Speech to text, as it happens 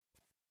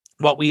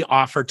what we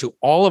offer to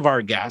all of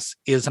our guests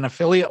is an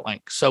affiliate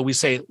link. So we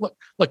say,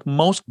 look,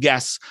 most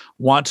guests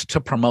want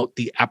to promote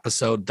the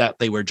episode that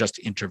they were just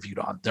interviewed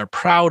on. They're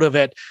proud of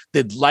it.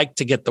 They'd like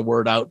to get the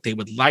word out. They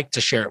would like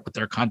to share it with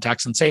their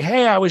contacts and say,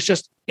 hey, I was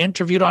just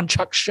interviewed on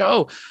Chuck's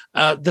show.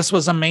 This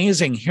was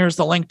amazing. Here's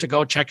the link to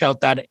go check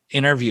out that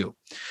interview.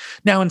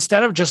 Now,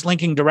 instead of just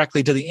linking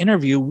directly to the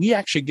interview, we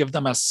actually give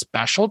them a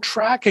special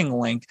tracking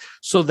link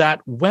so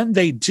that when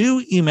they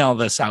do email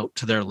this out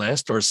to their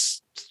list or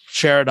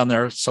share it on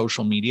their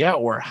social media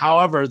or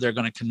however they're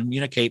going to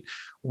communicate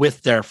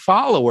with their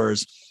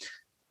followers,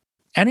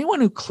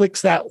 anyone who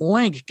clicks that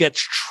link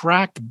gets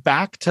tracked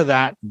back to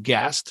that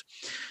guest.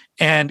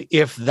 And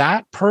if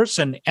that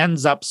person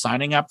ends up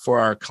signing up for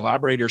our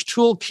Collaborators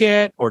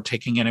Toolkit or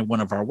taking any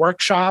one of our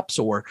workshops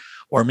or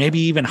maybe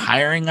even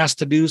hiring us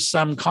to do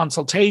some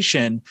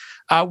consultation,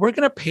 we're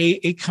going to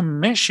pay a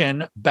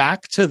commission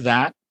back to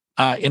that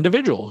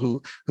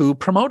individual who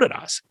promoted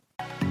us.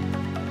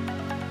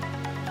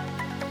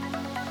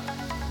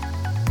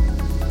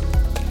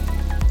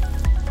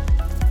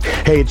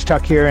 Hey, it's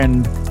Chuck here,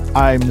 and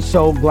I'm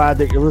so glad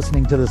that you're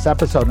listening to this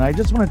episode. And I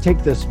just want to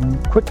take this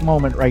quick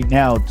moment right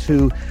now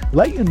to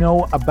let you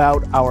know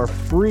about our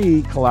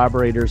free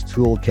Collaborators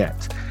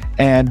Toolkit.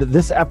 And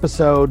this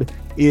episode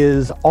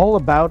is all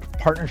about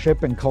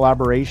partnership and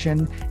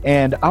collaboration.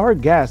 And our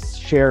guests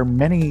share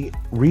many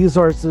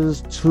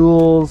resources,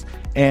 tools,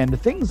 and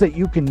things that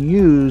you can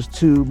use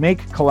to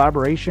make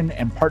collaboration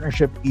and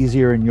partnership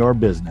easier in your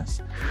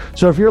business.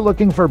 So if you're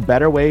looking for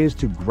better ways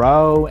to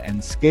grow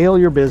and scale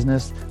your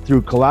business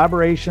through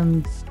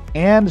collaborations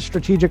and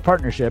strategic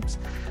partnerships,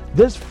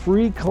 this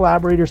free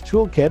Collaborators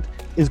Toolkit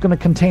is going to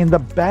contain the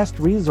best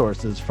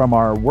resources from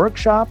our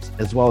workshops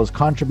as well as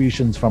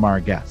contributions from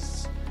our guests.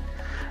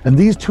 And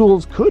these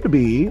tools could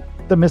be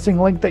the missing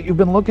link that you've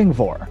been looking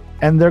for,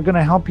 and they're going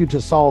to help you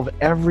to solve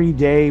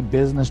everyday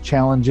business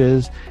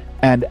challenges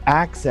and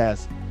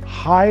access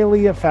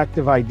highly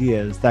effective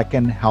ideas that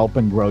can help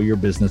and grow your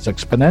business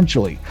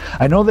exponentially.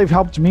 I know they've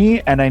helped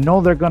me, and I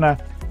know they're going to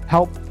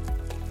help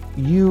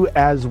you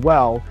as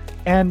well.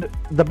 And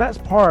the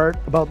best part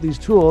about these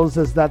tools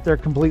is that they're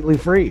completely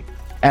free.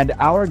 And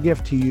our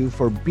gift to you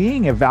for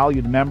being a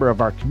valued member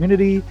of our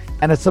community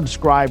and a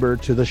subscriber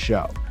to the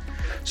show.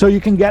 So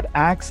you can get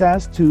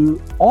access to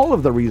all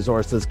of the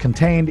resources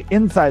contained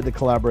inside the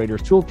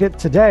Collaborators Toolkit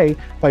today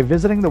by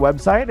visiting the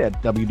website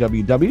at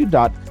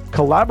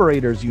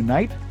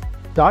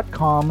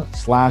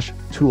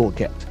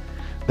www.collaboratorsunite.com/toolkit.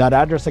 That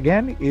address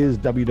again is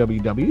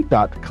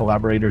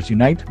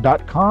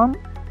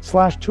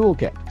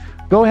www.collaboratorsunite.com/toolkit.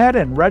 Go ahead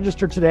and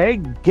register today,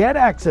 get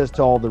access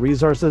to all the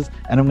resources,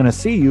 and I'm going to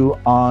see you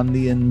on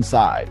the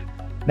inside.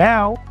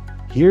 Now,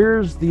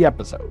 here's the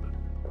episode.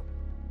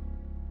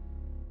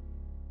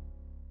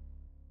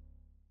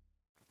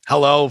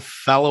 Hello,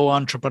 fellow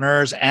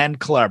entrepreneurs and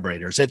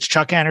collaborators. It's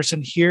Chuck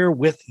Anderson here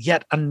with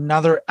yet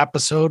another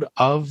episode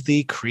of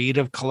the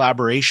Creative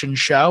Collaboration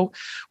Show,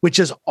 which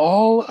is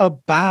all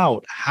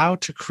about how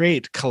to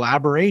create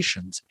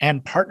collaborations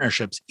and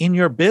partnerships in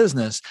your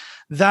business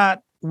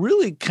that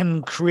really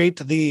can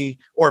create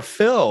or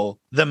fill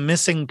the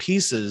missing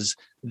pieces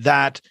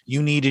that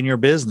you need in your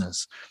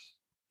business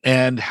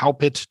and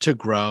help it to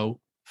grow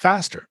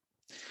faster.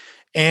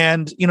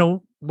 And,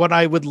 what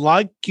I would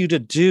like you to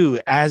do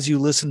as you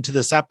listen to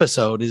this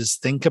episode is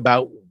think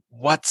about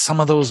what some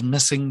of those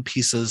missing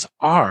pieces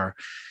are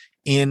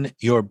in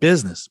your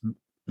business.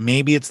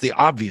 Maybe it's the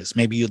obvious.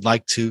 Maybe you'd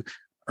like to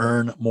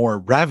earn more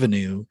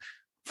revenue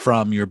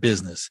from your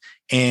business.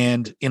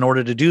 And in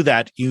order to do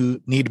that,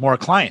 you need more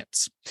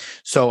clients.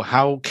 So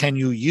how can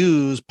you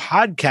use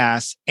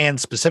podcasts and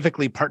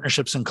specifically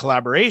partnerships and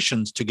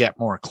collaborations to get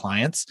more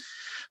clients?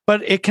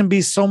 But it can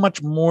be so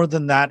much more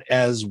than that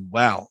as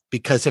well,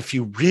 because if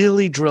you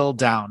really drill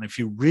down, if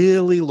you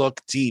really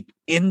look deep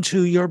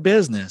into your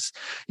business,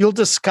 you'll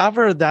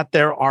discover that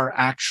there are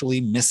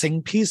actually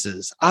missing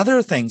pieces,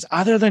 other things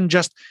other than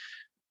just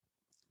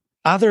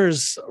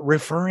others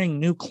referring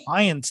new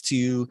clients to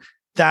you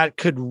that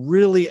could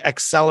really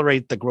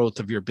accelerate the growth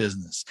of your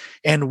business.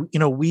 And,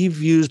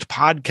 we've used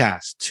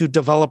podcasts to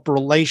develop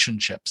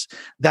relationships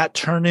that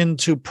turn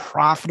into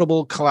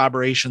profitable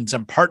collaborations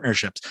and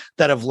partnerships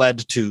that have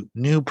led to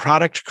new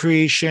product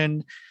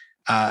creation,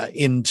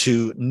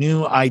 into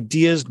new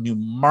ideas, new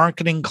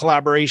marketing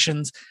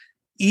collaborations,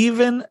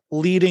 even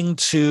leading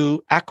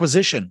to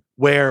acquisition,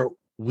 where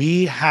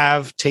we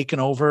have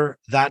taken over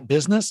that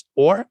business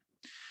or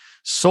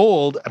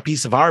sold a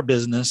piece of our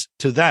business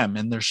to them.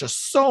 And there's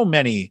just so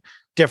many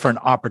different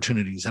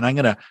opportunities. And I'm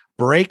going to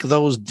break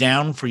those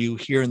down for you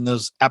here in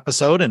this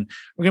episode. And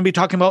we're going to be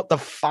talking about the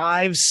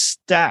 5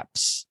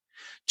 steps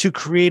to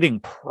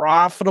creating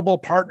profitable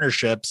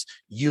partnerships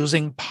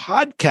using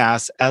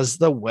podcasts as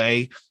the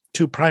way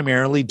to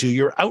primarily do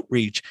your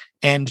outreach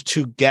and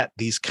to get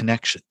these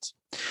connections.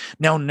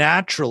 Now,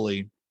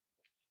 naturally,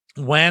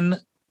 when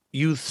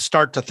you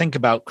start to think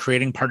about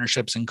creating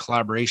partnerships and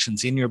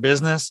collaborations in your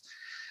business,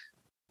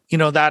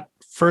 that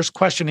first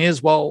question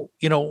is, well,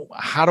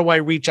 how do I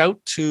reach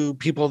out to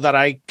people that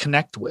I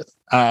connect with,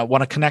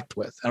 want to connect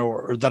with,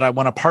 or that I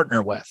want to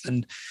partner with?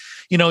 And,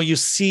 you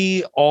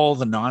see all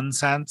the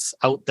nonsense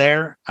out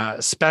there,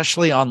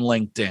 especially on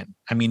LinkedIn.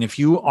 I mean, if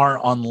you are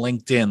on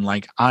LinkedIn,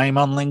 like I'm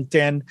on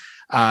LinkedIn,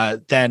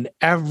 then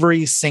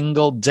every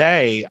single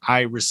day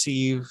I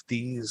receive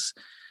these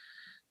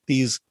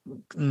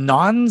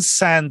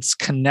nonsense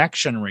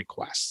connection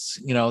requests,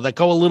 that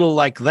go a little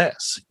like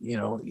this.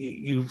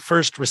 You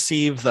first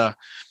receive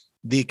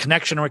the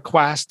connection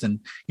request and,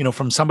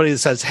 from somebody that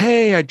says,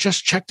 hey, I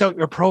just checked out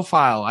your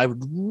profile. I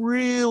would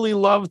really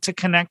love to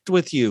connect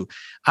with you.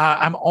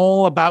 I'm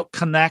all about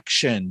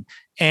connection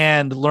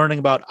and learning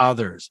about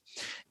others.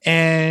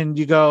 And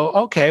you go,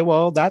 okay,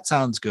 well, that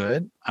sounds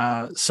good.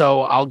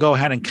 So I'll go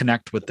ahead and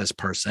connect with this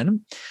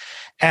person.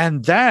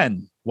 And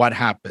then what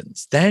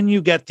happens? Then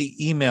you get the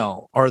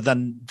email or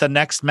the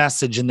next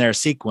message in their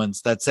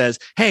sequence that says,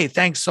 hey,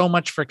 thanks so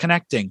much for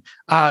connecting.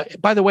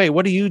 By the way,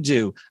 what do you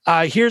do?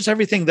 Here's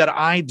everything that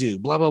I do,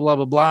 blah, blah, blah,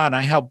 blah, blah. And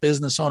I help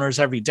business owners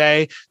every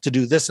day to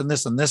do this and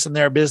this and this in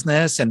their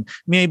business. And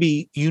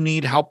maybe you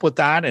need help with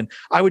that. And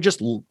I would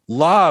just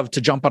love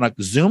to jump on a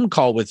Zoom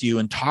call with you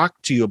and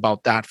talk to you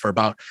about that for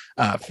about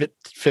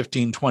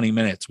 15, 20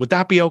 minutes. Would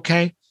that be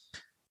okay?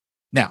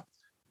 Now,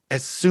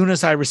 as soon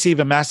as I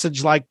receive a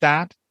message like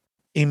that,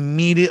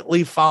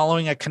 immediately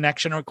following a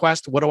connection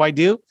request, what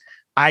do?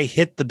 I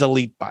hit the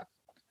delete button,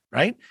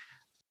 right?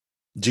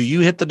 Do you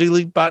hit the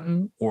delete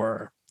button,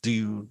 or do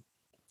you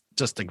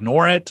just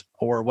ignore it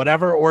or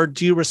whatever? Or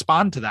do you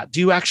respond to that? Do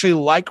you actually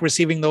like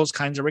receiving those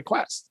kinds of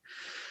requests?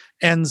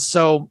 And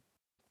so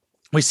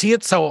we see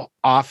it so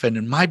often.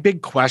 And my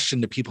big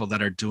question to people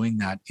that are doing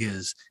that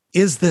is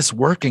this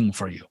working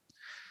for you?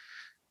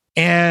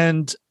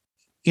 And,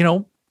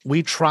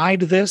 we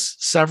tried this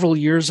several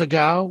years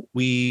ago.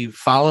 We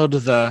followed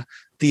the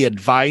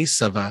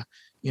advice of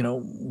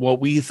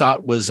what we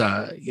thought was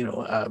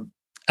an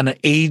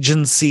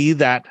agency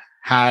that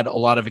had a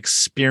lot of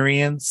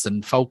experience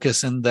and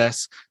focus in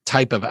this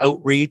type of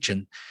outreach,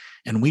 and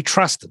we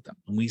trusted them.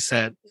 And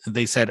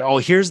they said, oh,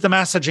 here's the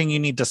messaging you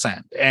need to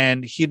send,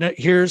 and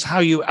here's how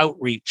you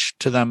outreach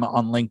to them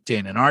on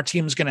LinkedIn, and our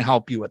team's going to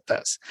help you with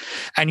this.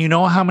 And you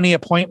know how many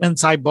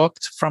appointments I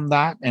booked from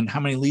that, and how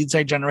many leads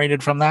I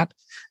generated from that?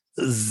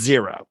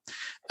 0.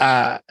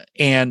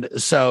 And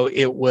so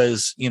it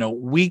was,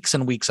 weeks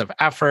and weeks of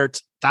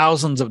effort,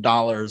 thousands of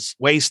dollars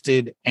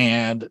wasted,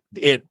 and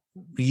it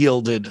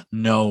yielded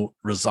no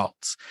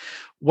results.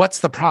 What's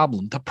the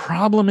problem? The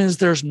problem is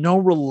there's no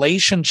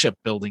relationship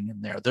building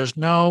in there. There's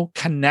no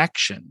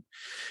connection.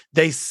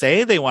 They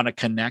say they want to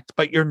connect,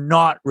 but you're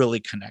not really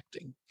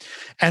connecting.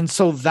 And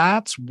so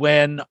that's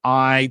when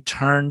I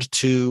turned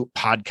to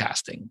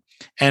podcasting.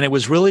 And it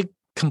was really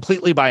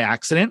completely by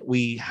accident.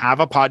 We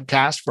have a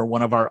podcast for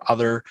one of our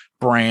other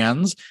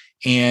brands,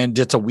 and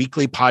it's a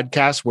weekly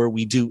podcast where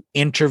we do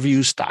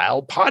interview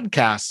style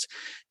podcasts.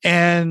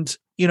 And,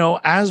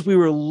 as we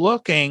were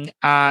looking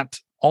at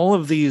all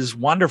of these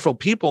wonderful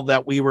people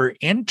that we were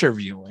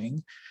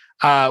interviewing,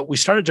 we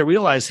started to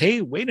realize,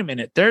 hey, wait a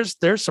minute, there's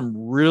some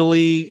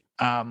really,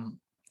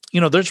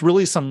 there's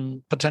really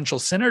some potential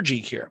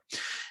synergy here.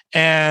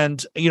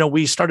 And,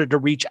 we started to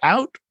reach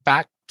out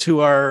back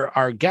to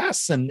our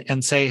guests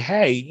and say,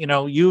 hey,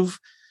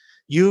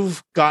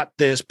 you've got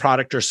this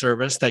product or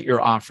service that you're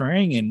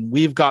offering, and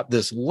we've got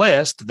this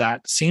list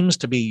that seems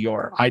to be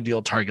your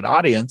ideal target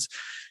audience.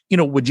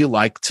 Would you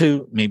like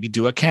to maybe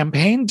do a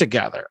campaign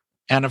together?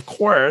 And of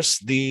course,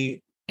 the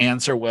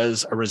answer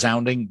was a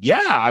resounding,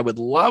 yeah, I would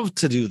love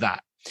to do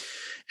that.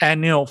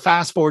 And,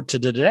 fast forward to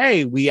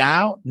today, we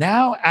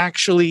now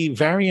actually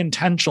very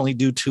intentionally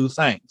do two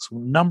things.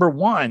 Number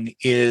one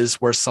is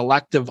we're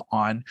selective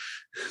on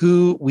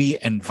who we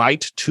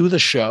invite to the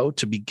show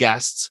to be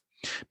guests,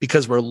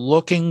 because we're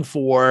looking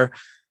for,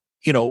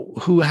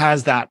 who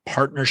has that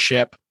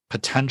partnership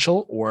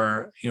potential,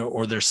 or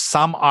there's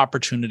some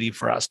opportunity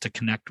for us to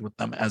connect with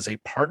them as a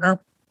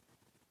partner,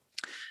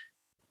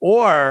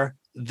 or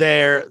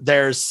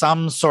there's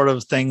some sort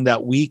of thing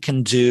that we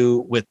can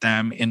do with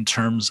them in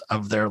terms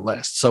of their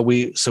list. So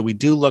we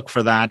do look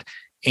for that,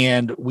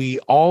 and we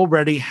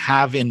already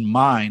have in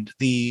mind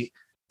the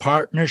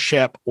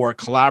partnership or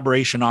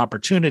collaboration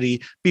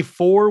opportunity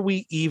before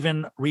we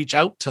even reach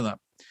out to them.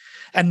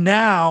 And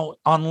now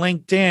on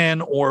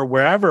LinkedIn or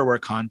wherever we're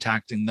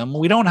contacting them,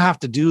 we don't have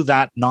to do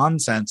that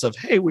nonsense of,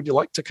 hey, would you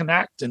like to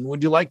connect? And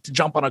would you like to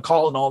jump on a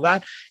call and all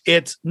that?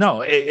 It's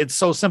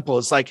so simple.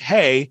 It's like,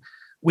 hey,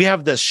 we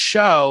have this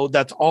show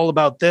that's all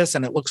about this,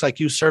 and it looks like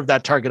you serve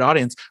that target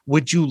audience.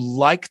 Would you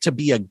like to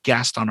be a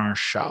guest on our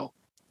show?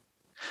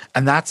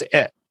 And that's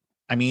it.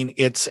 I mean,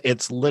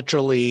 it's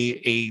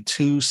literally a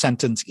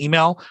 2-sentence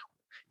email.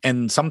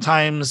 And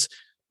sometimes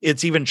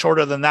it's even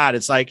shorter than that.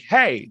 It's like,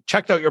 hey,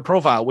 checked out your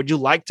profile. Would you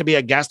like to be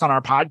a guest on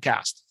our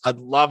podcast? I'd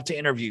love to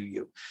interview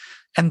you.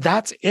 And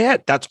that's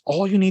it. That's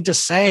all you need to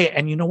say.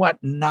 And you know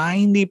what?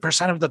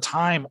 90% of the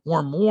time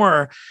or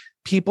more,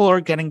 people are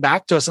getting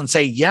back to us and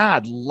say, yeah,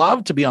 I'd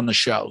love to be on the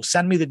show.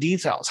 Send me the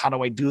details. How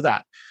do I do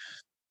that?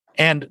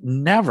 And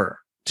never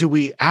do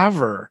we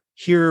ever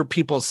hear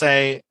people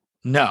say,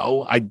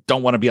 no, I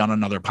don't want to be on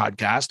another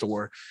podcast?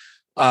 Or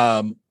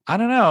I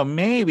don't know,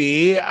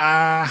 maybe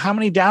how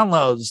many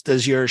downloads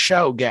does your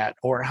show get?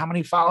 Or how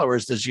many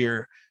followers does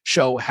your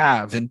show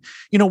have? And,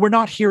 we're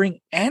not hearing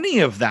any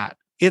of that.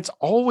 It's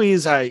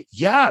always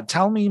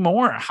tell me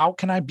more. How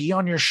can I be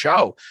on your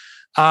show?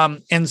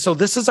 And so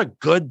this is a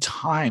good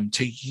time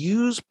to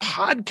use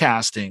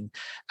podcasting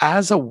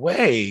as a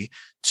way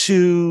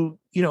to,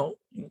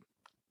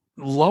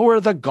 lower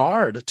the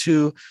guard,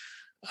 to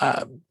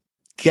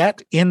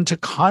get into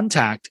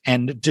contact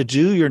and to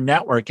do your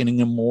networking in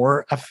a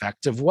more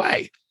effective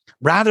way.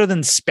 Rather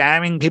than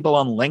spamming people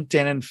on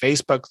LinkedIn and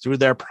Facebook through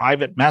their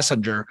private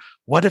messenger,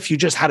 what if you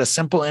just had a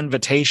simple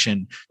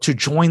invitation to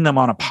join them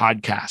on a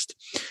podcast?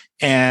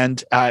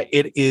 And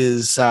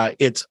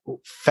it's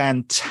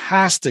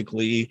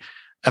fantastically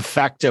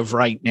effective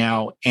right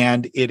now,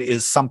 and it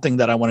is something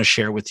that I want to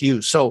share with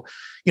you. So,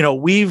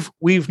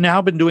 we've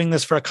now been doing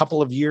this for a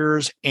couple of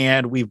years,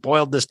 and we've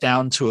boiled this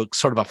down to a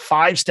sort of a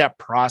 5-step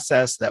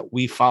process that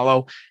we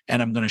follow,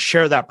 and I'm going to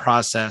share that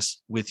process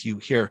with you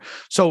here.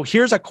 So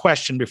here's a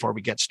question before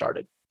we get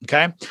started.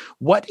 Okay.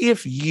 What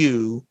if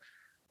you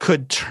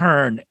could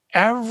turn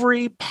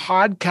every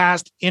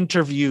podcast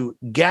interview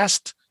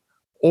guest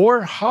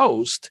or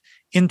host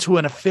into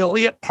an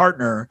affiliate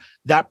partner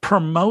that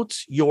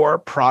promotes your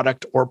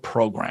product or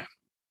program?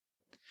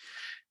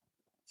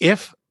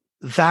 If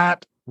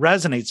that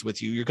resonates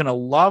with you, you're going to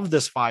love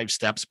this 5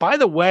 steps. By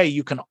the way,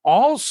 you can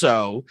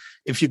also,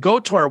 if you go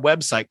to our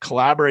website,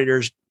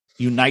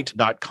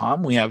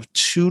 collaboratorsunite.com, we have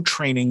 2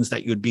 trainings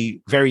that you'd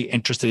be very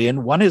interested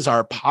in. One is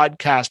our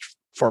Podcast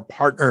for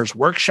Partners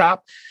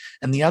workshop,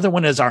 and the other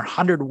one is our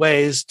 100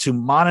 ways to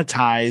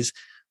monetize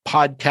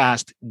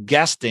podcast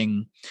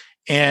guesting.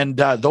 And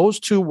those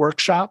 2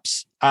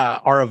 workshops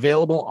are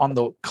available on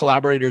the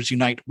Collaborators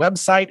Unite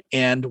website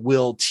and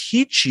will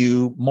teach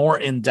you more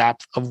in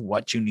depth of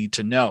what you need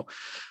to know.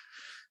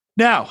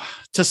 Now,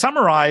 to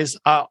summarize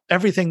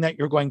everything that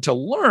you're going to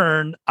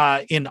learn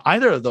in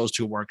either of those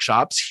 2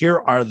 workshops, here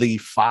are the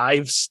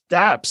 5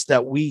 steps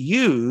that we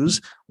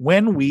use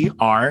when we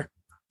are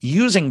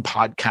using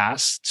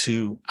podcasts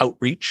to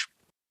outreach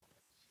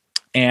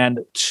and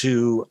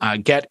to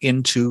get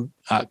into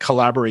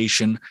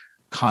collaboration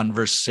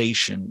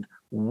conversation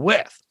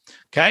with.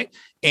 Okay.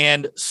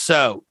 And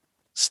so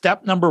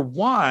step number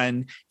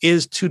 1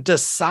 is to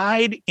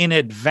decide in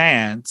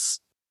advance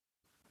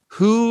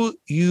who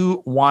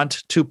you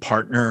want to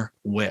partner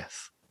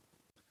with.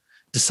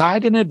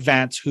 Decide in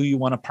advance who you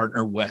want to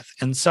partner with.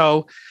 And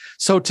so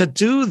to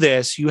do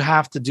this, you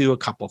have to do a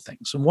couple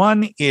things.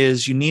 One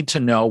is you need to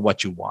know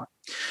what you want.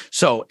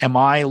 So am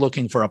I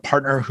looking for a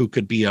partner who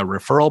could be a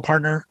referral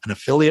partner, an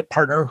affiliate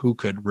partner who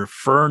could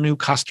refer new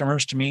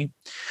customers to me?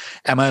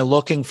 Am I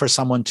looking for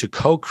someone to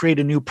co-create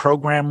a new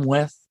program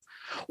with?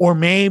 Or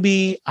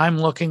maybe I'm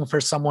looking for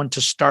someone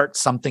to start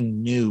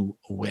something new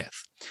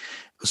with.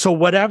 So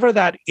whatever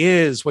that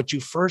is, what you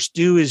first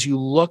do is you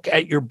look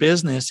at your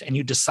business and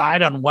you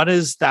decide on what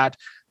is that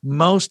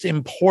most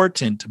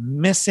important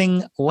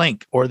missing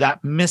link or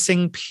that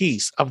missing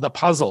piece of the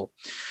puzzle,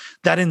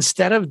 that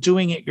instead of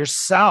doing it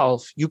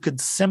yourself, you could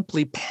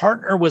simply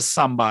partner with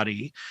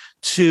somebody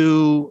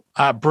to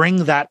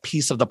bring that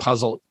piece of the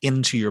puzzle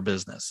into your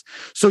business.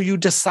 So you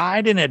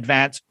decide in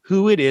advance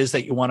who it is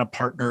that you want to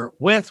partner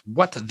with,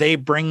 what they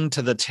bring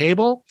to the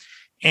table,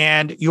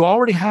 and you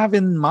already have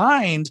in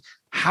mind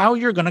how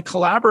you're going to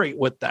collaborate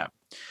with them.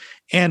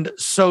 And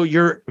so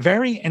you're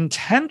very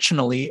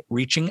intentionally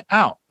reaching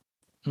out.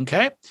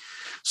 Okay.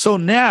 So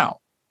now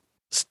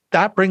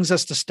that brings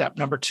us to step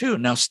number 2.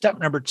 Now, step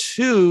number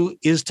 2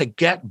 is to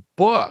get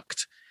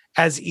booked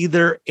as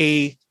either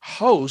a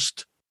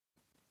host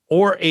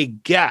or a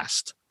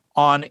guest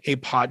on a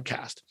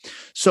podcast.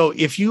 So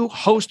if you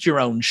host your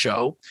own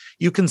show,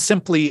 you can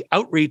simply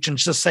outreach and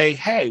just say,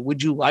 hey,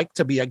 would you like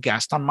to be a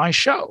guest on my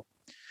show?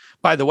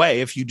 By the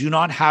way, if you do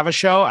not have a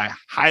show, I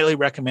highly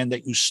recommend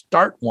that you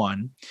start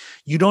one.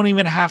 You don't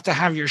even have to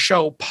have your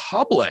show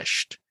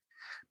published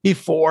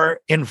before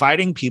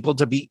inviting people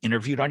to be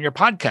interviewed on your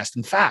podcast.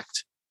 In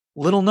fact,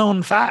 little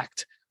known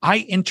fact, I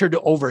entered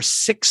over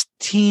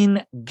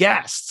 16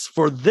 guests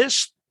for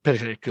this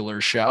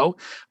particular show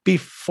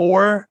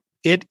before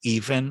it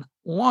even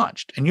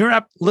launched. And you're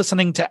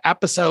listening to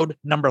episode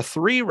number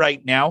 3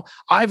 right now.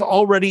 I've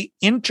already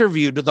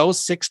interviewed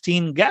those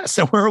 16 guests,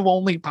 and we've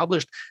only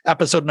published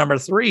episode number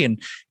 3.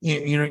 And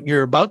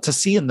you're about to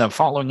see in the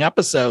following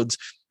episodes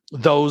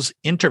those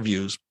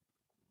interviews.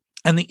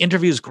 And the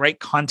interview is great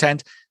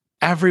content.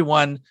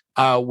 Everyone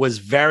was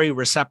very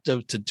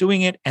receptive to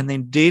doing it. And they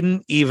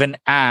didn't even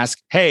ask,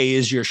 hey,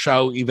 is your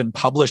show even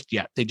published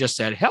yet? They just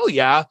said, hell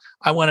yeah,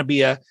 I want to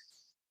be a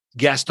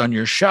guest on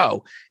your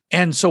show.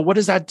 And so what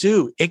does that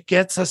do? It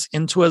gets us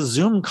into a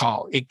Zoom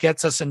call. It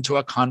gets us into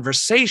a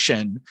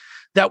conversation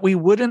that we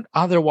wouldn't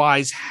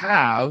otherwise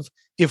have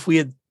if we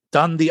had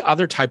done the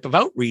other type of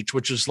outreach,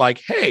 which is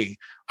like, hey,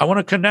 I want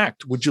to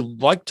connect. Would you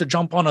like to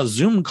jump on a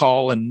Zoom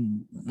call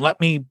and let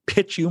me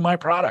pitch you my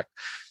product?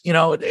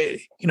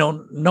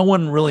 no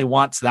one really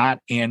wants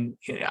that. And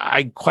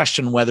I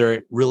question whether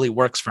it really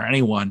works for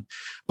anyone.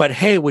 But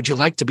hey, would you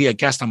like to be a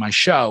guest on my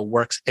show?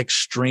 Works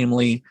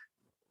extremely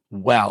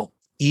well,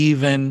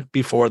 even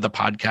before the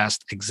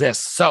podcast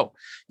exists. So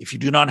if you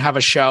do not have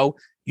a show,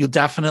 you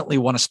definitely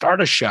want to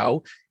start a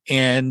show.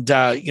 And,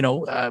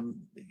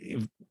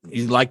 if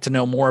you'd like to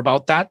know more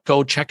about that,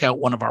 go check out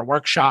one of our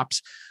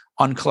workshops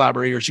on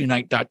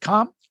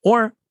collaboratorsunite.com,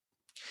 or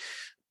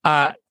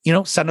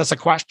send us a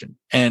question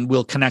and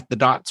we'll connect the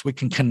dots. We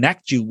can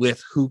connect you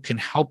with who can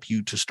help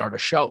you to start a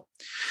show.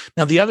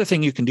 Now, the other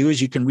thing you can do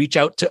is you can reach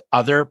out to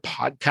other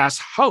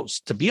podcast hosts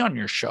to be on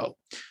your show,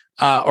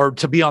 or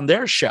to be on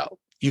their show.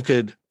 You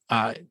could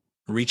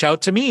reach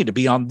out to me to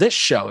be on this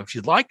show if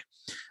you'd like.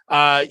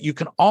 You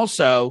can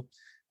also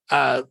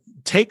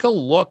take a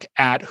look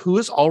at who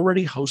is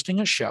already hosting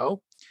a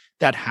show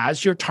that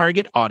has your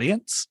target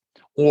audience,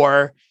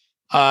 or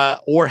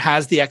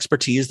has the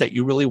expertise that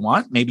you really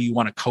want. Maybe you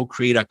want to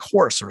co-create a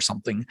course or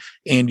something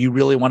and you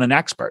really want an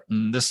expert.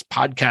 And this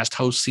podcast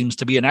host seems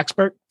to be an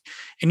expert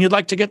and you'd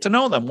like to get to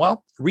know them.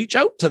 Well, reach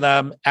out to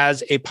them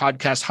as a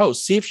podcast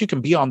host. See if you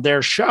can be on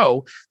their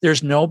show.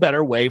 There's no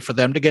better way for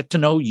them to get to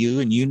know you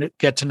and you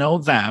get to know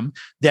them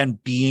than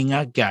being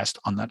a guest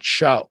on that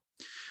show.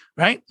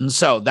 Right. And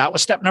so that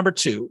was step number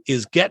 2,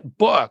 is get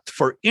booked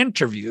for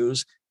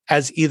interviews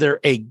as either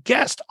a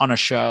guest on a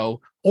show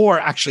or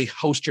actually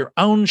host your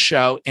own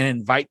show and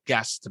invite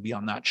guests to be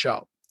on that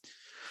show.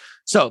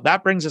 So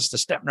that brings us to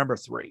step number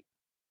 3.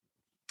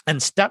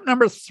 And step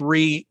number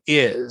 3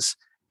 is,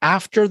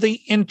 after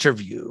the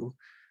interview,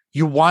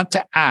 you want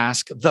to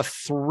ask the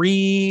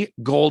 3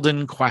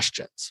 golden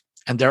questions.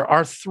 And there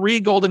are 3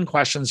 golden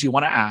questions you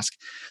want to ask.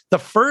 The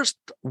first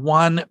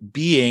one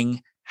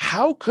being,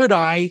 how could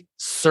I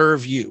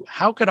serve you?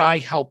 How could I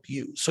help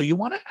you? So you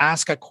want to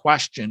ask a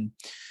question.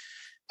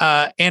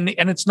 And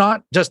it's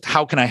not just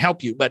how can I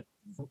help you, but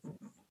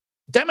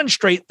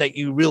demonstrate that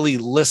you really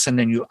listened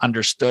and you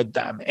understood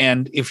them.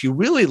 And if you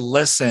really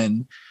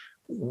listen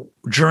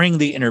during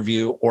the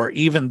interview, or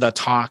even the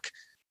talk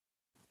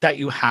that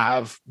you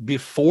have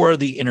before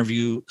the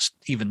interview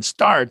even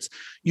starts,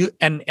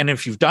 and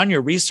if you've done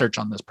your research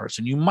on this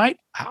person, you might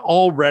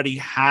already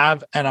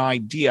have an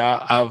idea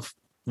of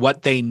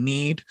what they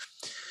need.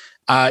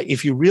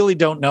 If you really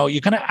don't know,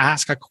 you're going to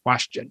ask a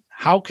question.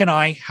 How can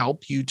I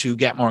help you to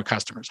get more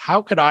customers?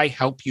 How could I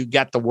help you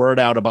get the word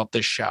out about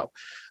this show?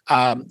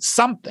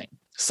 Something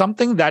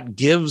that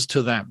gives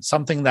to them,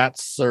 something that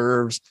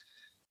serves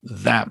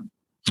them.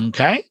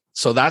 Okay.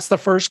 So that's the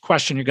first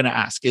question you're going to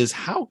ask, is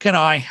how can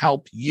I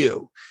help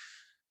you?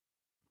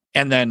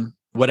 And then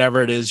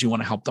whatever it is you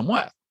want to help them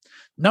with.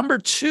 Number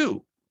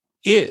 2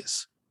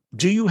 is,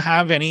 do you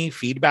have any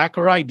feedback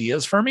or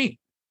ideas for me?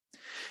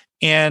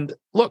 And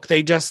look,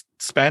 they just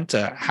spent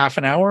a half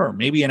an hour or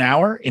maybe an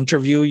hour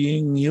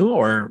interviewing you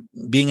or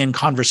being in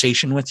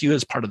conversation with you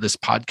as part of this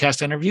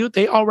podcast interview.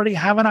 They already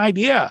have an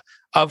idea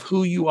of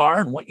who you are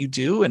and what you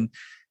do.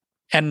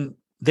 And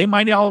they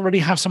might already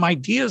have some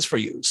ideas for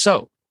you.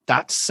 So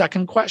that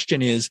second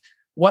question is,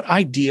 what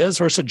ideas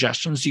or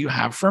suggestions do you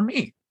have for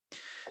me?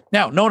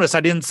 Now, notice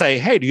I didn't say,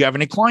 hey, do you have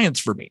any clients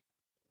for me?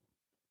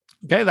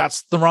 Okay,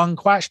 that's the wrong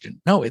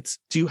question. No, it's,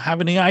 do you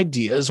have any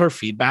ideas or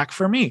feedback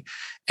for me?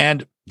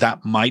 And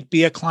that might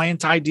be a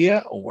client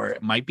idea, or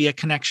it might be a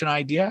connection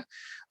idea.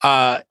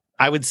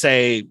 I would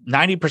say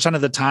 90%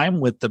 of the time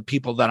with the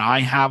people that I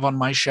have on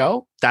my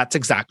show, that's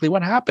exactly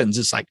what happens.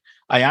 It's like,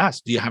 I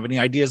ask, do you have any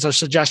ideas or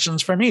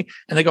suggestions for me?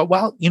 And they go,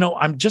 well,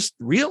 I'm just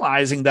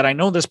realizing that I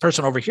know this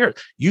person over here.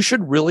 You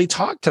should really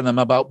talk to them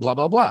about blah,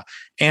 blah, blah.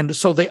 And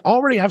so they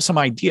already have some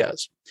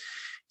ideas.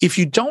 If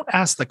you don't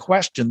ask the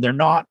question, they're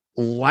not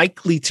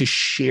likely to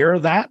share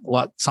that.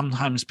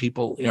 Sometimes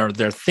people,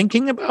 they're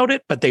thinking about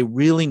it, but they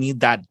really need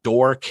that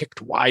door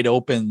kicked wide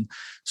open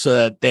so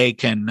that they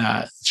can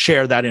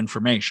share that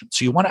information.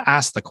 So you want to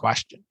ask the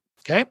question.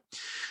 Okay.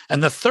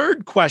 And the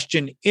third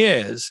question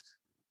is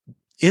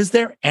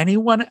there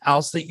anyone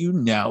else that you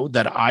know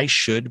that I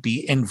should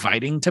be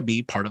inviting to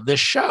be part of this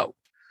show?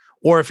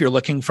 Or if you're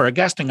looking for a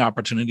guesting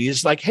opportunity,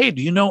 it's like, hey,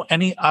 do you know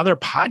any other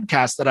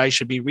podcasts that I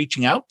should be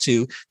reaching out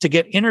to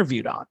get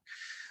interviewed on?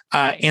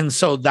 And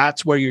so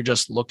that's where you're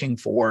just looking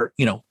for,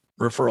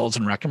 referrals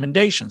and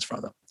recommendations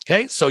from them.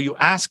 Okay. So you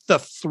ask the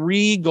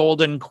 3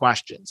 golden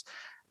questions.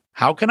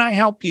 How can I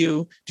help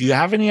you? Do you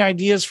have any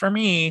ideas for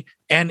me?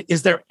 And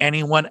is there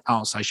anyone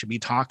else I should be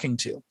talking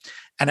to?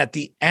 And at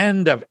the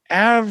end of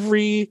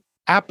every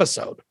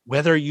episode,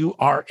 whether you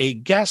are a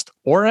guest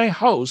or a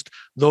host,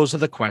 those are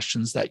the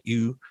questions that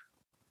you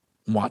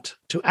want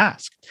to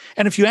ask.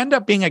 And if you end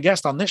up being a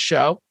guest on this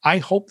show, I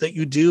hope that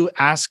you do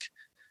ask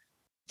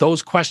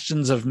those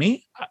questions of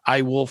me.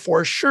 I will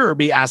for sure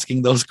be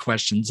asking those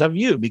questions of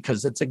you,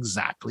 because it's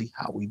exactly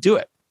how we do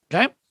it.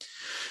 Okay.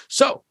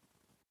 So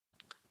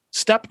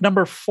step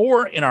number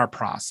 4 in our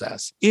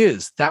process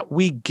is that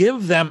we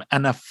give them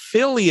an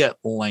affiliate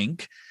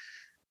link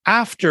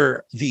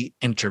after the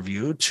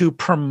interview to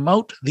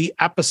promote the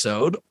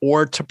episode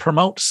or to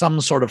promote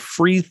some sort of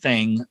free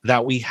thing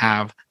that we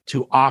have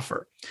to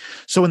offer.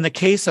 So in the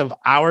case of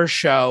our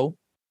show,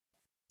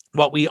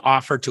 what we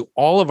offer to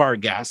all of our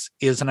guests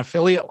is an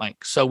affiliate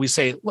link. So we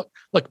say,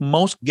 look,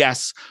 most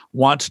guests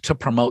want to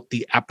promote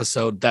the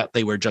episode that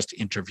they were just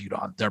interviewed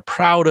on. They're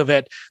proud of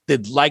it.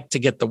 They'd like to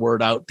get the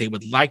word out. They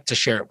would like to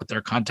share it with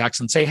their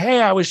contacts and say,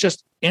 hey, I was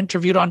just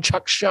interviewed on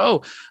Chuck's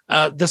show.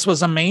 This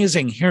was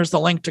amazing. Here's the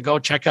link to go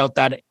check out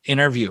that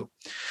interview.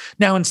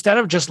 Now, instead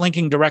of just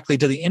linking directly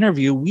to the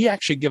interview, we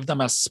actually give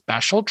them a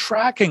special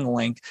tracking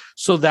link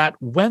so that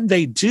when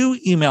they do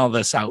email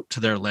this out to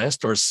their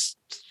list or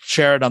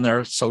share it on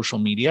their social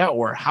media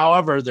or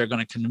however they're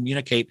going to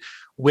communicate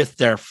with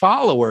their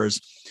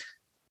followers,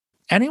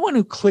 anyone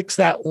who clicks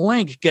that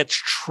link gets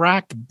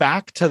tracked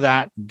back to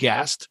that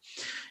guest.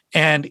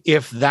 And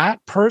if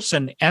that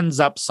person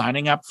ends up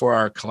signing up for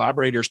our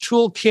Collaborators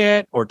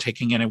Toolkit or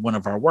taking any one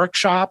of our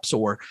workshops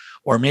or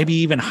maybe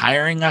even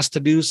hiring us to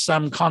do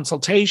some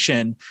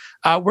consultation,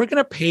 we're going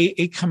to pay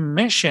a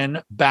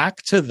commission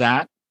back to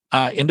that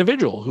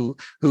individual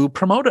who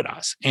promoted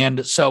us.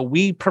 And so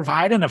we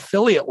provide an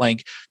affiliate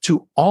link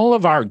to all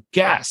of our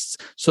guests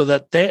so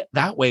that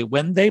that way,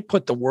 when they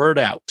put the word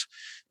out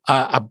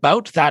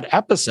about that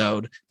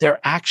episode, they're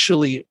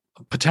actually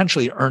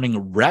potentially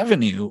earning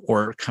revenue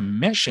or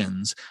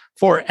commissions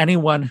for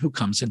anyone who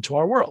comes into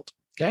our world.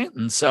 Okay.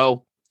 And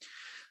so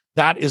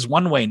that is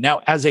one way.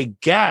 Now, as a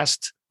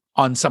guest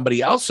on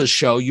somebody else's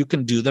show, you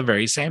can do the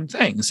very same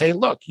thing. Say,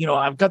 look,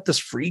 I've got this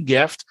free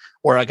gift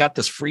or I got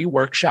this free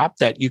workshop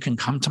that you can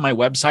come to my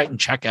website and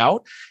check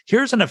out.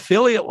 Here's an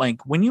affiliate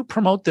link. When you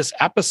promote this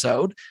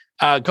episode,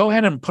 go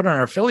ahead and put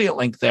an affiliate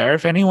link there.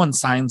 If anyone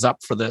signs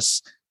up for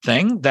this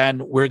thing,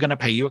 then we're going to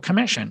pay you a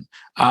commission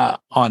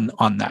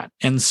on that.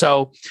 And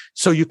so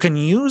you can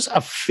use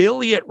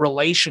affiliate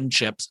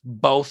relationships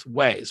both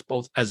ways,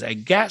 both as a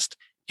guest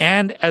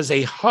and as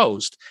a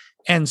host.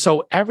 And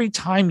so every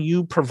time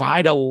you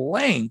provide a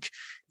link,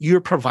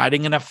 you're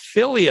providing an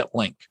affiliate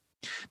link.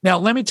 Now,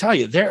 let me tell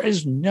you, there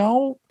is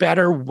no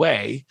better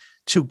way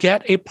to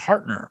get a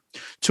partner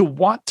to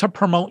want to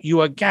promote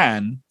you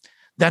again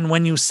than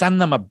when you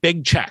send them a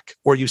big check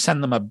or you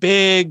send them a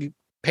big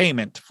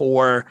payment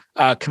for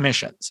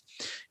commissions.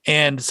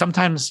 And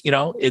sometimes,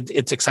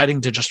 it's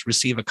exciting to just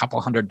receive a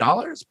couple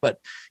 $100, but,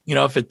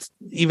 if it's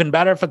even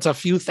better, if it's a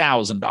few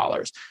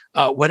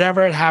 $1,000s,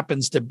 whatever it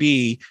happens to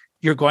be,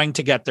 you're going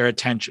to get their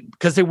attention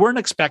because they weren't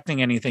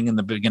expecting anything in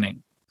the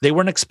beginning. They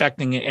weren't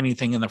expecting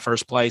anything in the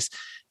first place,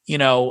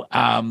 to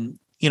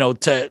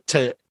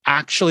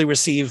actually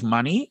receive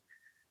money.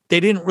 They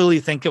didn't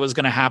really think it was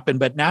going to happen,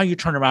 but now you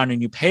turn around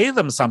and you pay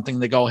them something.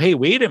 They go, hey,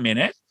 wait a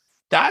minute.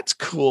 That's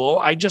cool.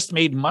 I just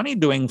made money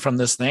doing from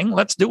this thing.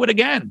 Let's do it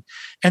again.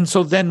 And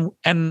so then,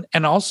 and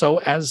also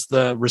as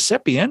the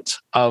recipient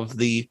of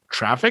the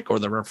traffic or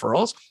the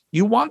referrals,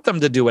 you want them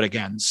to do it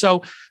again.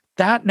 So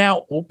that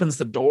now opens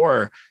the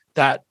door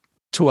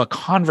to a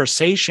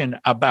conversation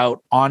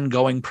about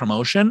ongoing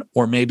promotion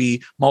or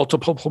maybe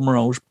multiple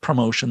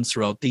promotions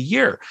throughout the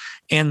year.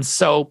 And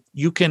so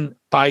you can,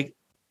 by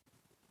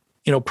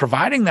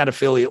providing that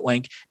affiliate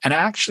link and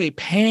actually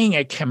paying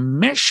a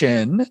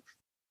commission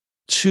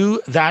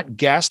to that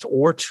guest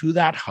or to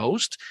that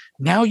host,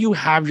 now you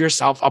have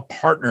yourself a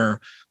partner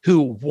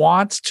who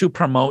wants to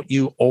promote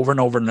you over and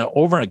over and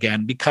over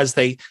again because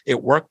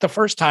it worked the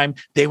first time.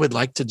 They would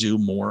like to do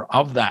more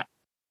of that.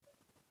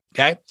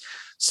 Okay.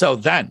 So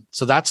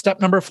that's step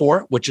number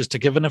 4, which is to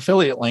give an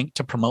affiliate link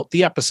to promote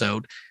the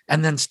episode.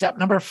 And then step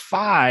number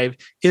 5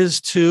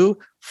 is to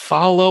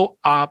follow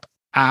up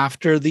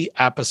after the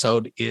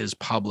episode is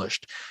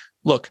published.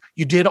 Look,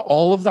 you did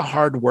all of the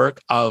hard work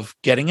of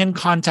getting in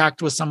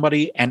contact with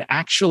somebody and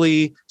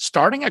actually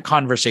starting a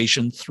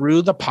conversation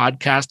through the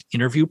podcast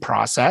interview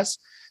process.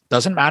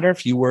 Doesn't matter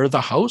if you were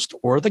the host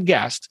or the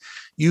guest,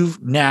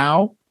 you've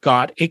now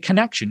got a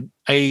connection.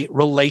 A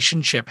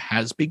relationship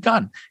has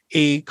begun.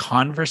 A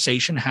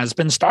conversation has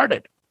been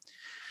started.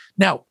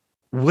 Now,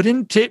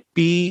 wouldn't it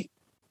be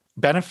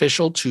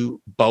beneficial to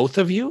both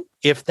of you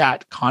if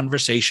that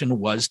conversation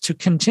was to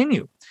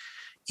continue?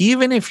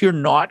 Even if you're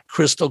not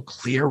crystal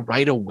clear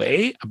right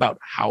away about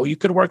how you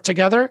could work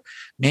together,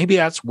 maybe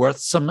that's worth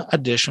some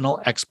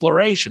additional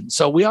exploration.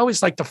 So we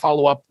always like to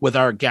follow up with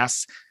our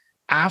guests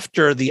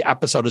after the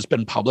episode has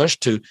been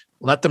published to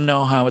let them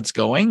know how it's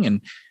going.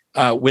 And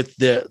with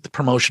the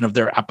promotion of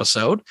their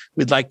episode,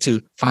 we'd like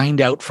to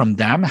find out from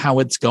them how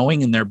it's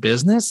going in their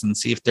business and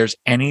see if there's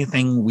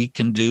anything we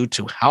can do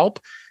to help.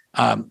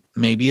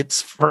 Maybe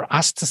it's for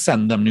us to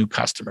send them new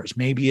customers.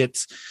 Maybe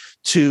it's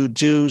to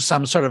do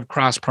some sort of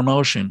cross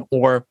promotion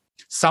or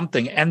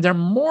something. And they're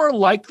more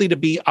likely to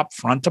be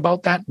upfront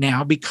about that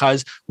now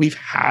because we've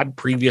had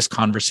previous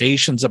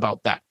conversations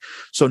about that.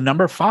 So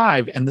number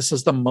 5, and this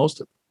is the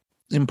most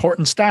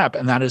important step,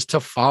 and that is to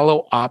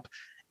follow up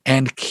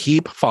and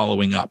keep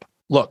following up.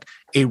 Look,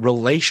 a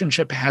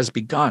relationship has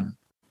begun.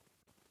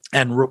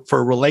 And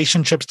for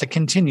relationships to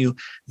continue,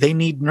 they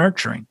need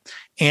nurturing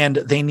and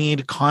they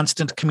need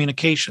constant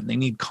communication. They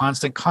need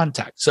constant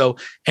contact. So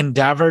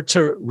endeavor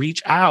to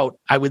reach out,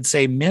 I would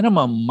say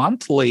minimum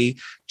monthly,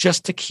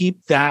 just to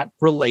keep that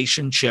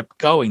relationship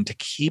going, to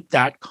keep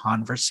that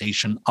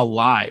conversation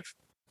alive.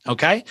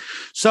 Okay.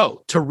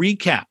 So to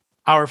recap,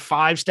 our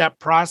 5-step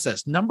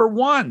process. Number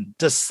 1,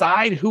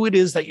 decide who it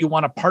is that you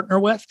want to partner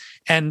with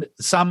and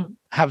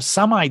have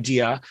some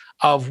idea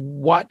of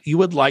what you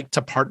would like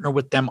to partner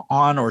with them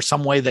on or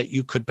some way that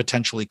you could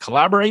potentially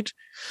collaborate.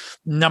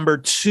 Number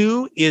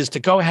 2 is to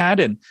go ahead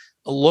and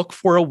look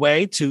for a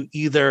way to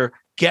either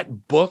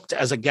get booked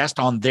as a guest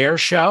on their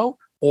show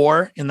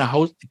or in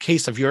the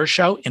case of your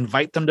show,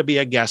 invite them to be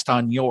a guest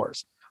on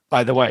yours.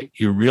 By the way,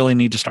 you really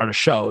need to start a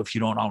show if you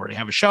don't already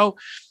have a show.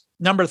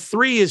 Number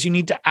 3 is you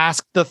need to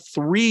ask the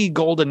 3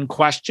 golden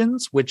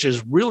questions, which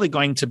is really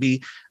going to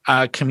be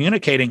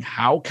communicating,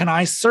 how can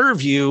I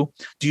serve you?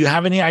 Do you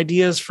have any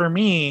ideas for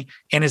me?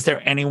 And is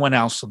there anyone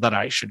else that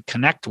I should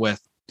connect with?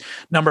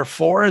 Number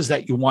 4 is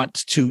that you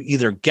want to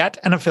either get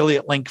an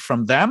affiliate link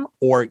from them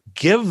or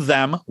give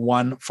them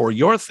one for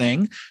your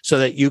thing so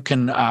that you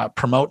can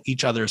promote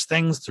each other's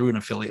things through an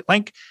affiliate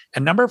link.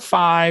 And number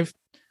 5,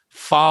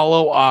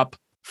 follow up.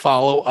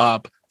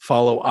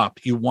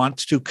 You want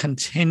to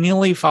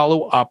continually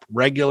follow up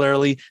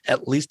regularly,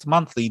 at least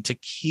monthly, to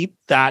keep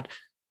that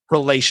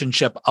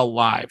relationship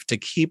alive, to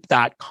keep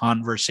that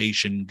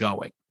conversation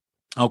going.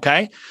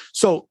 Okay.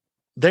 So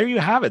there you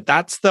have it.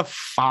 That's the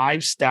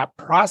 5-step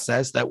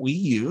process that we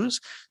use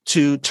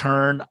to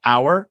turn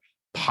our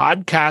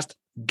podcast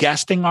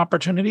guesting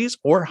opportunities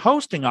or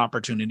hosting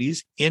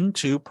opportunities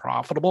into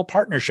profitable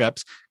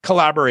partnerships,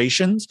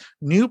 collaborations,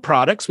 new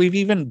products. We've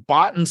even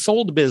bought and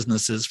sold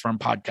businesses from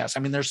podcasts.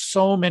 I mean, there's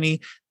so many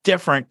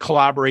different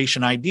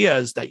collaboration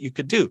ideas that you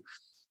could do.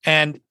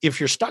 And if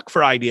you're stuck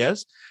for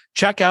ideas,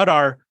 check out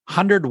our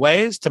 100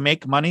 ways to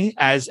make money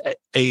as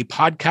a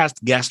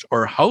podcast guest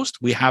or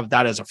host. We have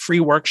that as a free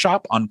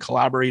workshop on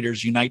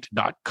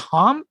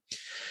collaboratorsunite.com.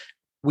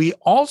 We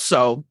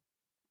also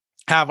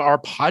have our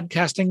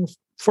podcasting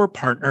for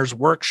Partners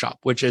workshop,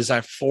 which is a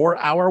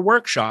 4-hour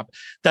workshop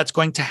that's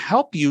going to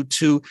help you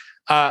to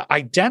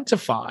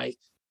identify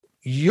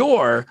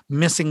your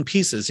missing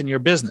pieces in your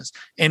business.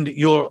 And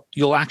you'll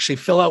actually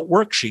fill out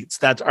worksheets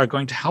that are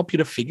going to help you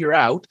to figure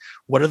out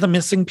what are the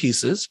missing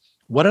pieces,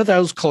 what are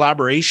those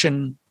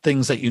collaboration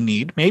things that you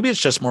need. Maybe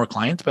it's just more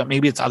clients, but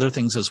maybe it's other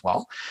things as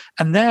well.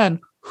 And then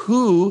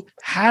who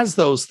has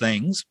those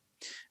things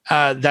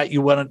that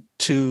you want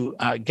to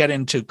get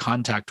into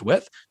contact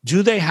with?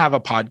 Do they have a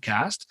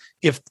podcast?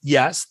 If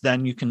yes,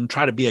 then you can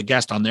try to be a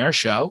guest on their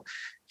show.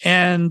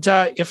 And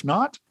if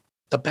not,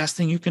 the best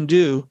thing you can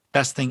do,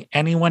 best thing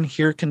anyone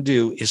here can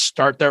do, is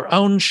start their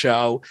own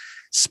show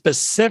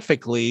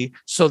specifically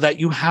so that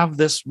you have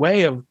this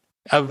way of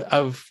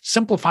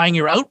simplifying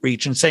your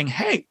outreach and saying,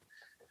 hey,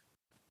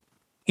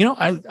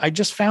 I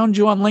just found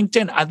you on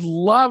LinkedIn. I'd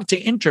love to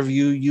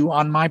interview you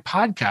on my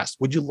podcast.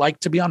 Would you like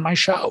to be on my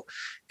show?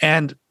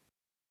 And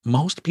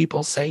most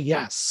people say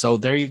yes. So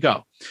there you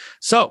go.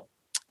 So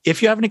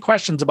if you have any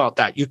questions about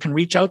that, you can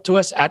reach out to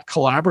us at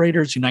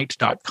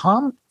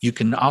collaboratorsunite.com. You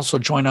can also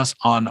join us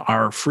on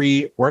our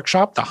free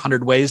workshop, the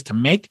 100 Ways to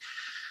Make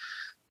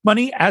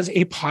Money as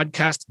a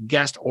Podcast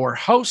Guest or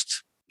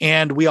Host.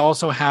 And we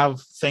also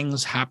have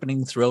things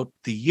happening throughout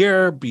the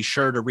year. Be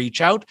sure to reach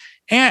out.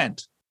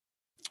 And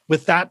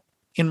with that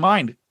in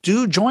mind,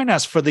 do join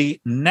us for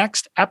the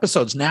next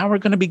episodes. Now we're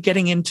going to be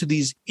getting into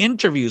these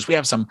interviews. We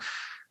have some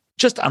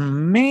just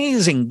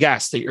amazing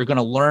guests that you're going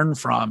to learn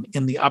from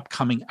in the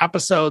upcoming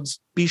episodes.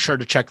 Be sure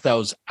to check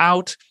those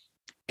out.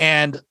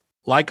 And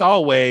like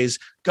always,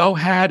 go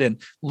ahead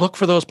and look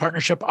for those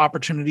partnership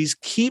opportunities.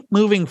 Keep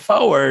moving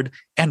forward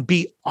and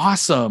be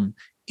awesome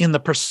in the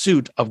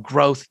pursuit of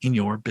growth in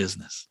your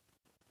business.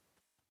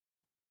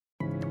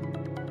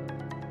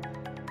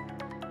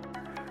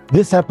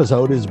 This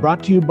episode is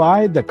brought to you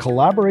by the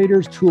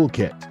Collaborators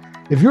Toolkit.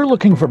 If you're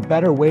looking for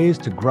better ways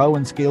to grow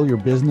and scale your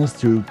business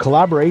through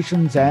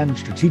collaborations and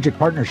strategic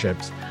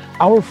partnerships,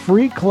 our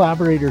free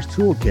Collaborators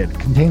Toolkit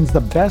contains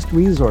the best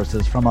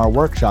resources from our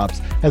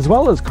workshops as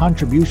well as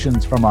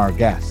contributions from our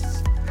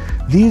guests.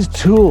 These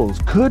tools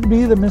could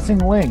be the missing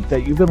link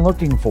that you've been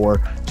looking for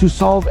to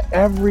solve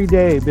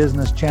everyday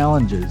business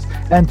challenges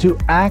and to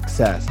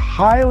access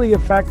highly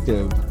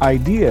effective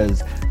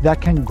ideas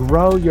that can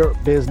grow your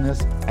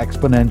business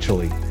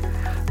exponentially.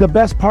 The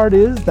best part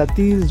is that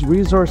these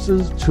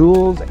resources,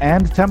 tools,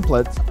 and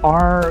templates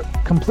are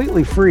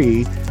completely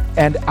free,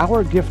 and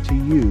our gift to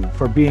you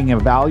for being a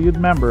valued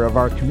member of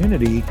our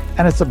community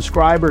and a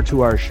subscriber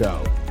to our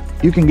show.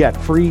 You can get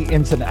free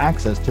instant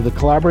access to the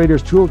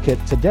Collaborators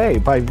Toolkit today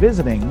by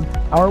visiting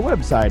our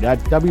website at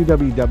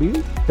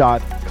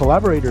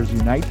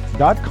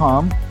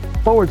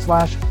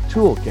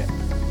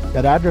www.collaboratorsunite.com/toolkit.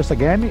 That address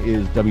again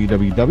is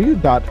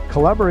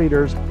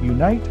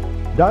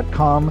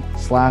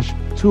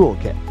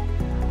www.collaboratorsunite.com/toolkit.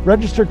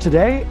 Register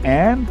today,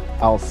 and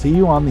I'll see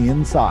you on the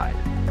inside.